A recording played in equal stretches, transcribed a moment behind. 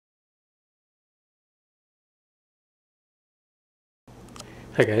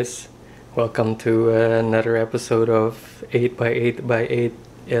Hi guys, welcome to another episode of 8x8x8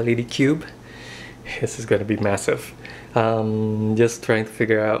 LED cube. This is gonna be massive. Just trying to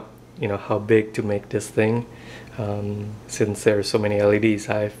figure out, how big to make this thing. Since there are so many LEDs,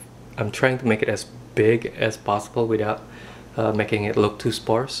 I'm trying to make it as big as possible without making it look too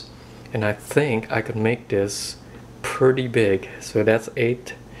sparse. And I think I can make this pretty big. So that's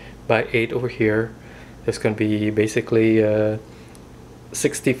 8x8 over here. There's gonna be basically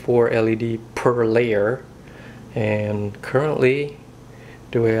 64 LED per layer, and currently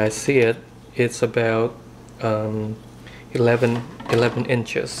the way I see it, it's about 11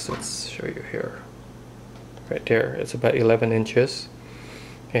 inches. Let's show you here. Right there, it's about 11 inches,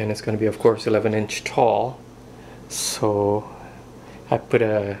 and it's going to be, of course, 11-inch tall. So I put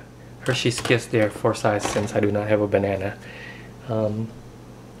a Hershey's Kiss there for size since I do not have a banana.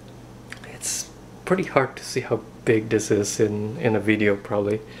 It's pretty hard to see how big this is in a video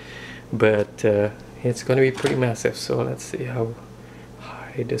probably, but it's going to be pretty massive. So let's see how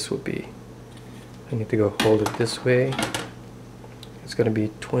high this will be. I need to go hold it this way. It's going to be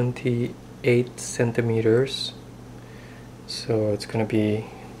 28 centimeters, so it's going to be,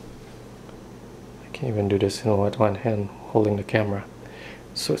 I can't even do this with one hand holding the camera,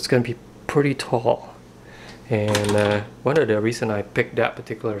 so it's going to be pretty tall. And one of the reasons I picked that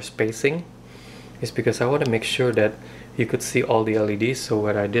particular spacing is because I want to make sure that you could see all the LEDs. So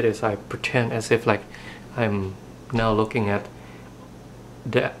what I did is I pretend as if like I'm now looking at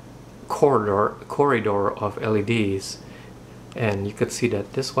the corridor of LEDs, and you could see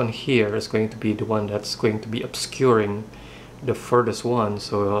that this one here is going to be the one that's going to be obscuring the furthest one,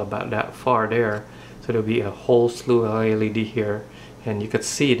 so about that far there. So there'll be a whole slew of LED here, and you could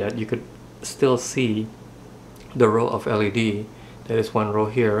see that you could still see the row of LED. There is one row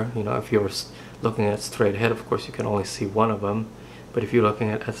here. If you're looking at straight ahead, of course you can only see one of them, but if you're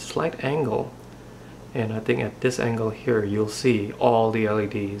looking at a slight angle, and I think at this angle here, you'll see all the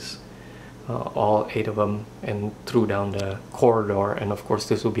LEDs, all 8 of them, and through down the corridor. And of course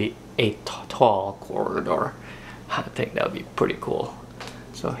this will be a tall corridor. I think that would be pretty cool.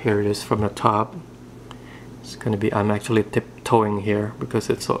 So here it is from the top. It's gonna be, I'm actually tiptoeing here because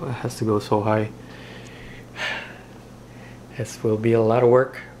it has to go so high. This will be a lot of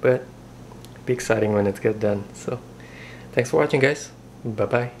work, but be exciting when it gets done. So thanks for watching, guys. Bye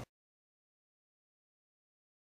bye.